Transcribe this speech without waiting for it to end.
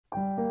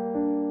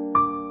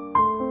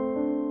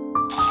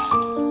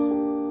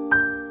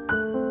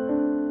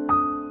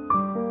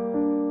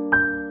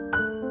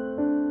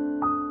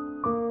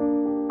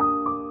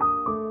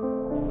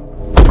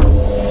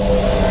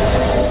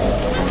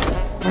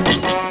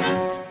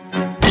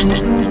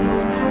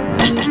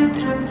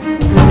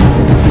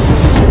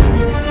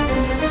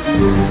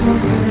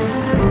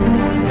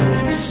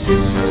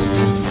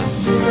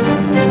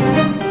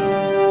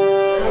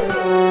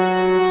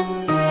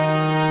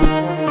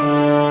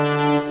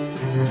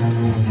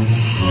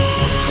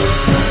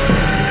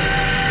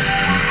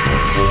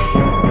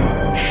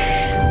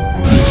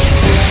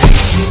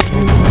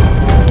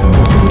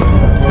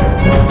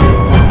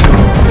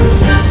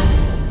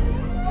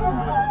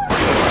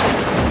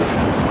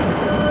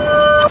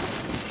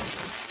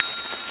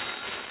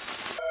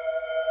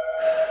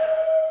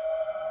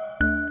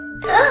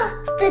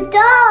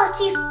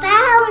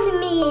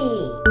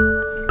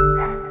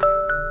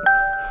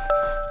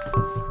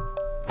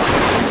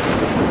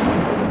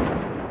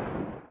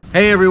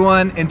Hey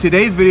everyone, in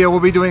today's video we'll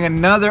be doing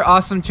another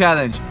awesome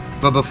challenge.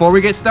 But before we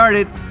get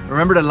started,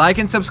 remember to like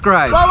and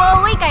subscribe.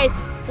 Whoa, wait guys.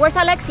 Where's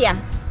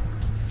Alexia?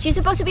 She's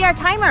supposed to be our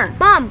timer.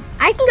 Mom,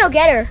 I can go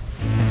get her.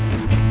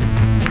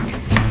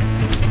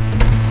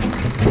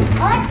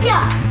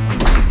 Alexia!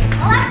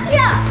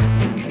 Alexia!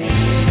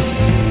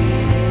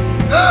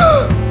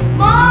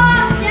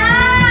 Mom!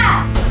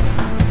 Dad!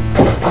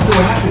 Austin,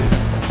 what happened?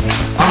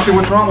 Austin,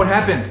 what's wrong? What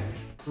happened?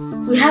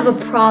 We have a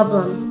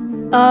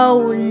problem.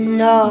 Oh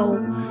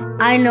no.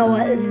 I know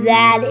what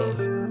that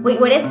is. Wait,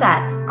 what is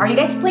that? Are you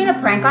guys playing a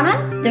prank on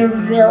us? They're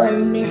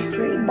villain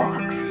mystery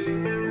boxes.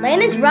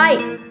 Landon's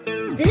right.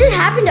 This has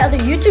happened to other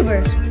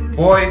YouTubers.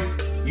 Boys,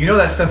 you know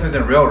that stuff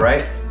isn't real,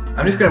 right?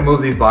 I'm just gonna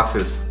move these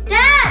boxes.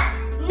 Dad!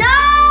 No!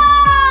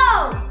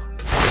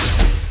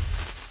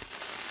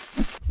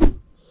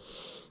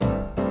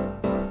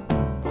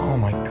 Oh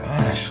my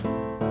gosh.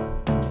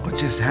 What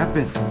just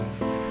happened?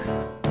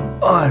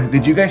 Oh,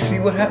 did you guys see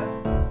what happened?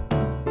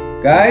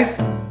 Guys?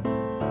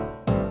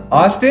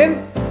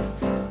 Austin?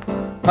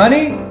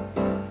 Honey?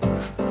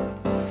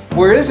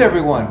 Where is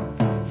everyone?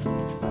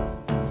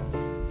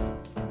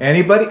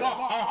 Anybody?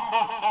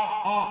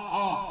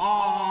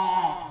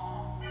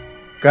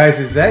 Guys,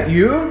 is that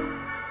you?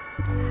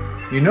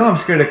 You know I'm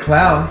scared of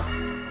clowns.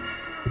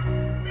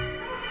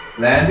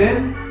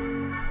 Landon?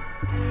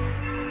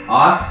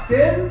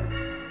 Austin?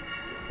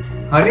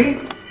 Honey?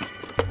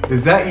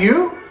 Is that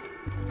you?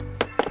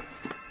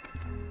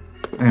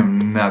 I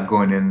am not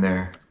going in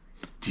there.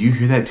 Do you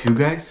hear that too,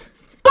 guys?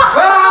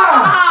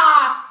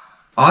 Ah!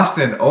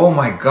 Austin, oh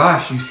my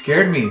gosh, you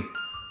scared me.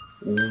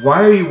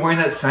 Why are you wearing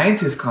that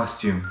scientist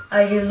costume?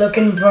 Are you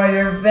looking for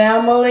your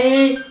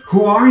family?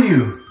 Who are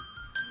you?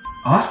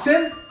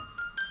 Austin?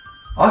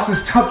 Austin,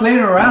 stop playing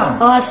around.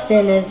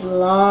 Austin is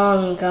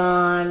long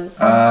gone.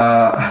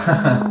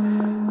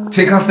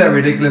 Take off that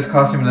ridiculous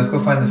costume and let's go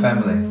find the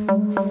family.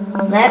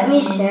 Let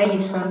me show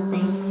you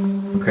something.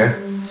 Okay.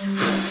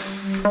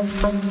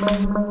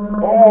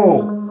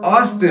 Oh,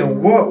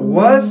 Austin, what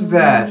was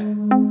that?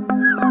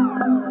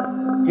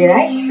 Did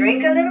I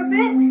shrink a little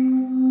bit?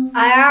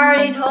 I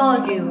already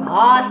told you,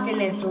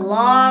 Austin is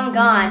long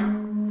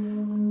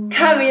gone.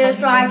 Come here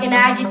so I can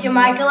add you to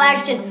my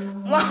collection.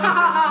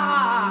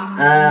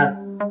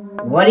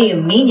 What do you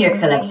mean your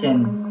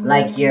collection?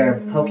 Like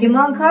your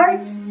Pokemon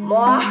cards?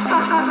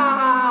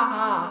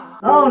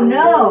 Oh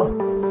no!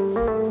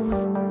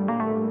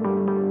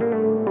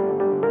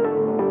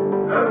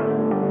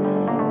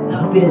 I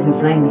hope he doesn't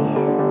find me.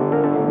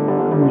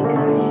 Oh my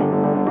gosh.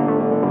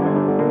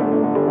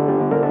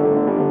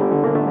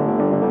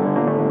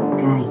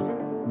 Guys,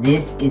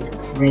 this is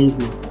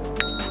crazy.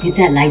 Hit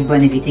that like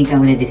button if you think I'm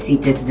gonna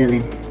defeat this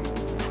villain.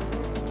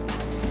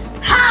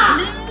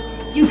 Ha!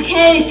 You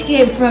can't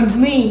escape from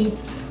me.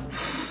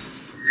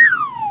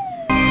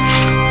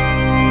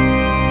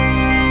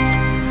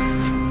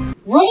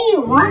 What do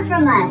you want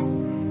from us?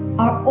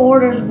 Our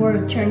orders were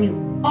to turn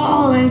you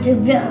all into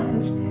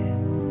villains,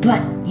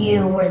 but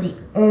you were the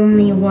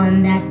only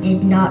one that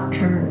did not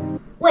turn.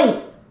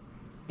 Wait,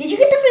 did you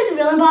get the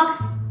villain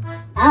box?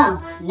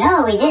 Oh,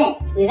 no, we didn't.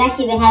 We've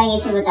actually been having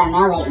issues with our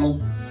mail lately.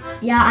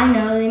 Yeah, I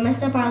know. They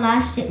messed up our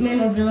last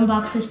shipment of villain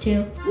boxes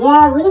too.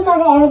 Yeah, we just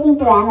order everything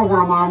through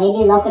Amazon now. They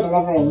do local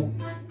delivery.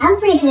 I'm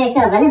pretty sure they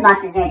sell villain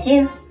boxes there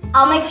too.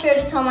 I'll make sure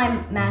to tell my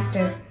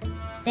master.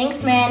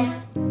 Thanks,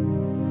 man.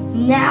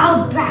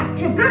 Now back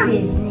to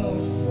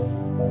business.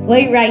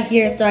 Wait right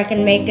here so I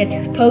can make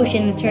a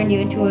potion and turn you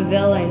into a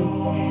villain.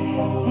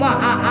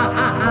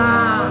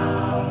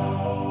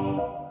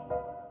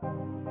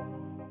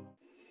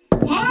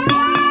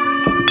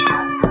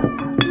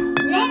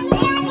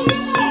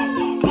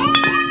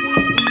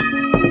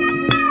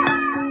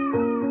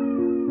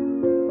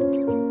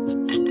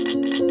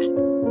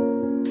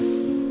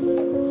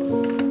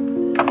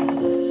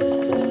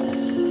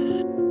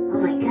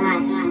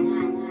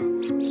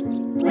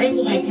 What is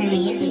he gonna turn me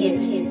into?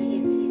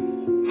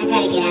 I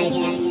gotta get out of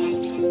here.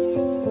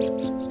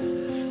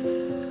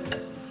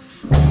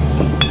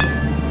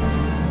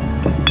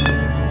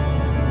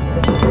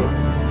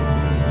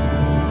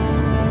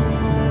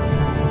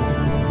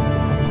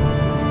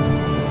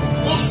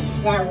 Yes,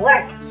 that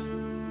worked.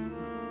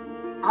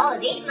 Oh,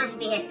 these must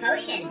be his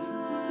potions.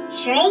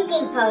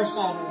 Shrinking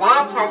potion,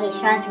 that's how he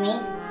shrunk me.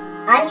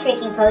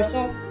 Unshrinking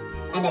potion,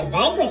 and a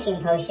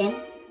vanquishing potion.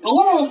 I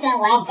never understand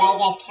why bad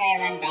guys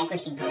carry around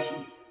vanquishing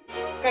potions.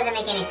 Doesn't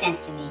make any sense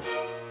to me.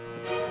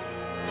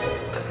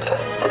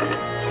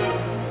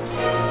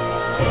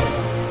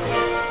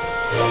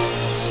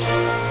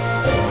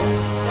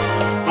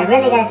 I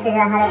really gotta figure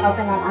out how to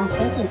open that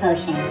unshrinking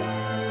potion.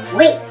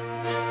 Wait!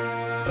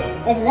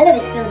 There's a little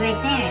bit spilled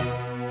right there.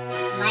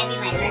 This might be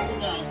my lucky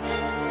day.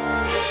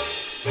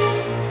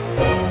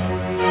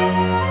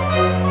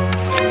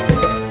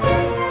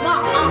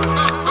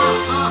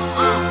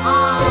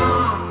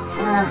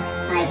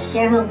 I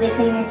sure hope we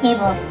clean this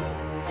table.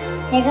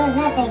 Here goes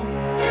nothing.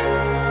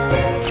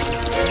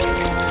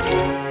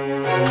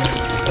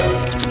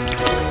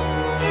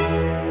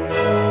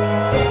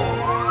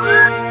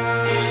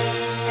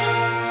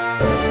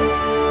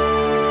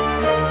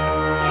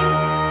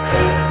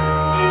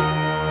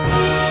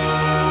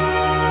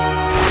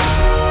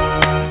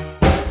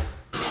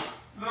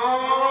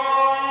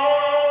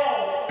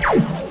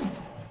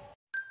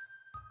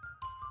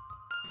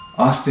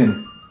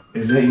 Austin,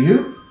 is that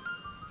you?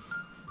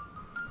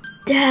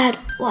 Dad,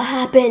 what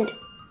happened?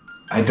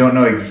 I don't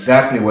know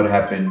exactly what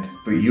happened,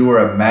 but you were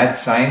a mad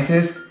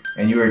scientist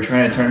and you were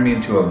trying to turn me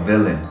into a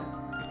villain.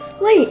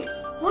 Wait,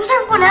 where's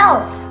everyone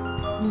else?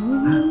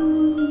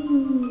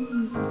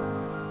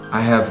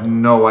 I have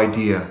no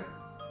idea,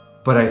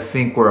 but I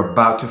think we're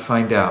about to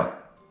find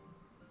out.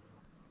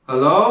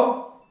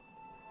 Hello?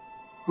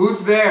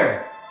 Who's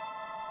there?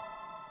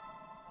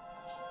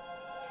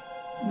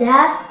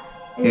 Dad,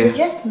 is Yeah. it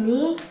just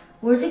me?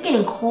 Or is it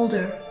getting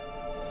colder?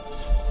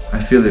 I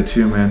feel it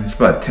too, man. It's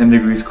about 10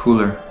 degrees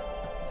cooler.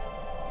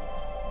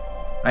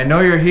 I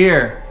know you're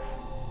here.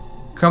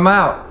 Come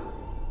out.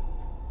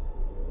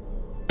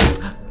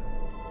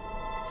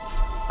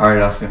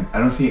 Alright, Austin. I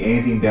don't see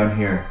anything down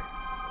here.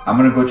 I'm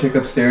gonna go check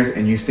upstairs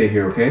and you stay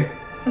here, okay?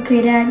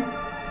 Okay, Dad.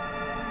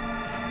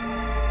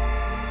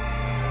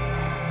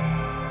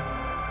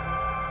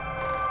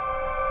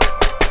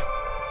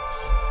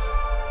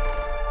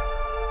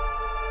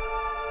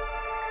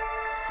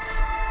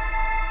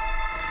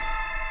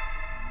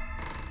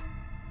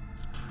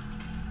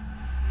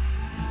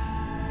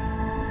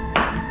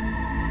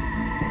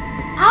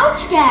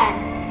 Ouch, Dad!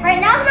 Right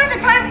now's not the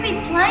time to be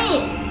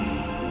playing.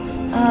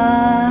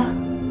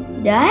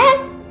 Dad?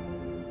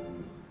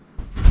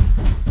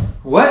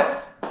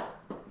 What?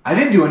 I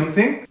didn't do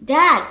anything.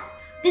 Dad,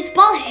 this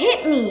ball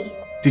hit me.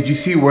 Did you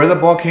see where the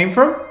ball came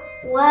from?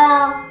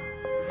 Well,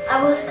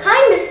 I was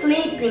kind of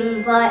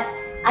sleeping, but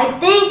I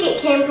think it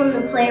came from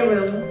the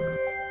playroom.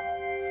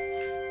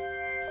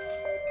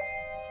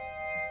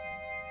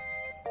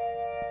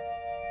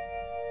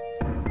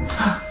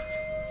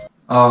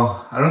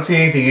 Oh, I don't see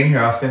anything in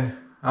here, Austin.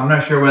 I'm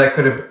not sure what I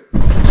could have...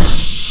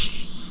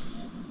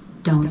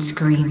 Don't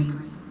scream.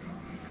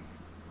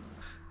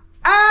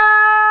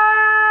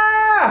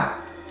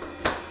 Ah!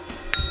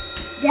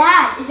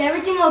 Dad, is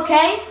everything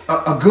okay?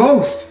 A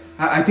ghost!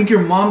 I think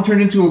your mom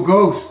turned into a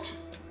ghost.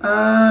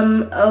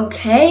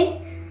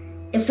 Okay.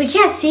 If we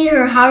can't see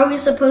her, how are we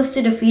supposed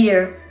to defeat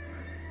her?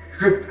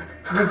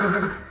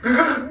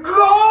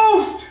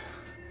 Ghost!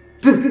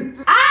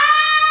 Ah!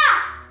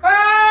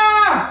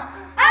 Ah!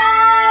 Ah!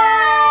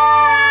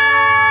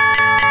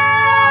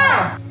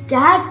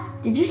 Dad,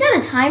 did you set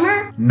a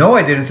timer? No,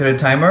 I didn't set a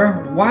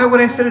timer. Why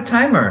would I set a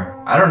timer?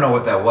 I don't know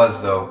what that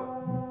was, though.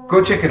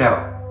 Go check it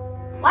out.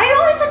 Why are you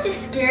always such a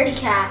scaredy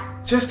cat?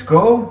 Just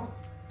go.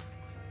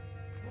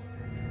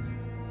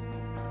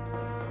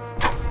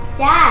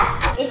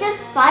 Dad, it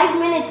says 5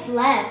 minutes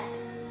left.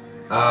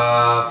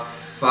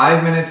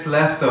 5 minutes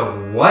left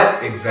of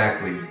what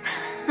exactly?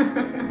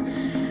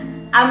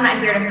 I'm not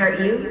here to hurt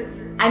you.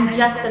 I'm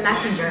just the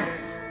messenger.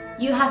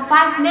 You have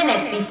 5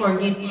 minutes before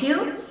you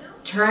two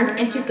turn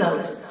into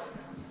ghosts.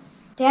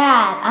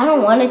 Dad, I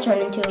don't want to turn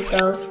into a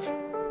ghost.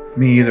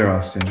 Me either,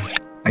 Austin.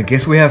 I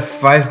guess we have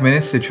 5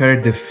 minutes to try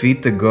to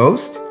defeat the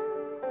ghost?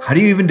 How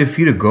do you even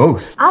defeat a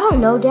ghost? I don't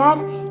know,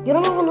 Dad. You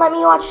don't even let me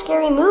watch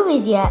scary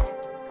movies yet.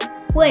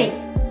 Wait,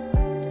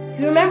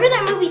 you remember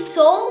that movie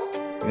Soul?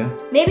 Yeah.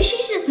 Maybe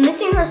she's just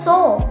missing her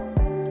soul.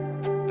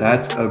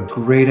 That's a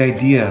great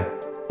idea.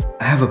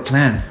 I have a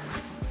plan.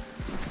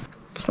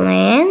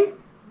 Plan?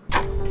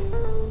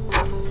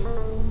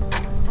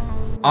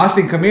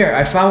 Austin, come here.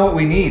 I found what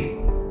we need.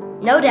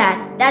 No,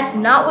 Dad, that's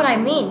not what I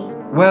mean.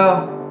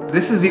 Well,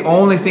 this is the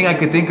only thing I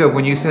could think of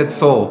when you said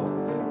soul.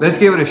 Let's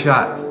give it a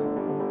shot.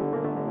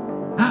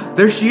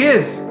 There she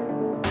is.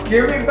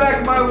 Give me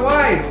back my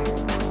wife.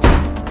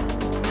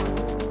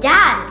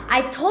 Dad,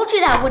 I told you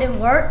that wouldn't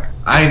work.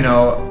 I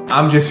know.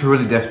 I'm just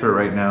really desperate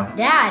right now.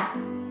 Dad,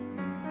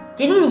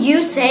 didn't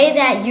you say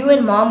that you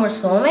and Mom were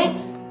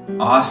soulmates?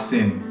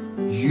 Austin,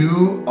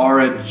 you are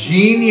a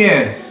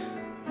genius.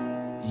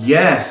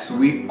 Yes,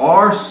 we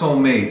are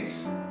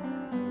soulmates.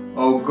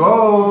 Oh,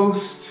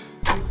 ghost,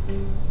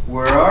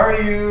 where are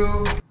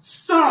you?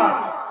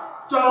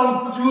 Stop!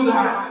 Don't do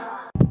that!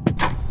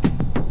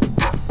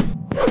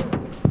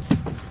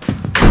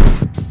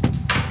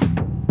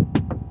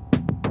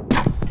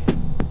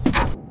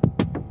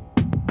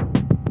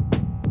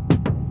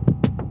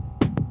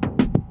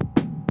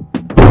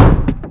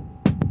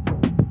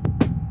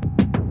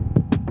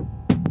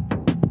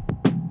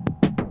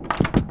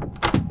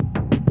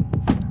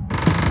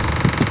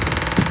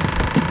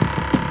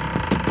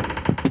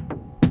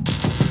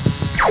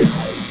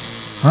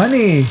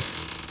 Honey,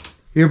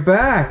 you're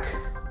back.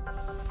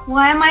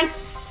 Why am I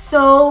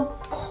so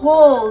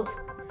cold?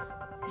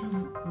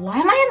 Why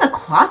am I in the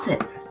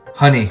closet?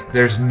 Honey,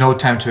 there's no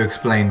time to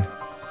explain.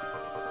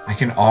 I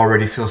can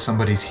already feel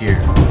somebody's here.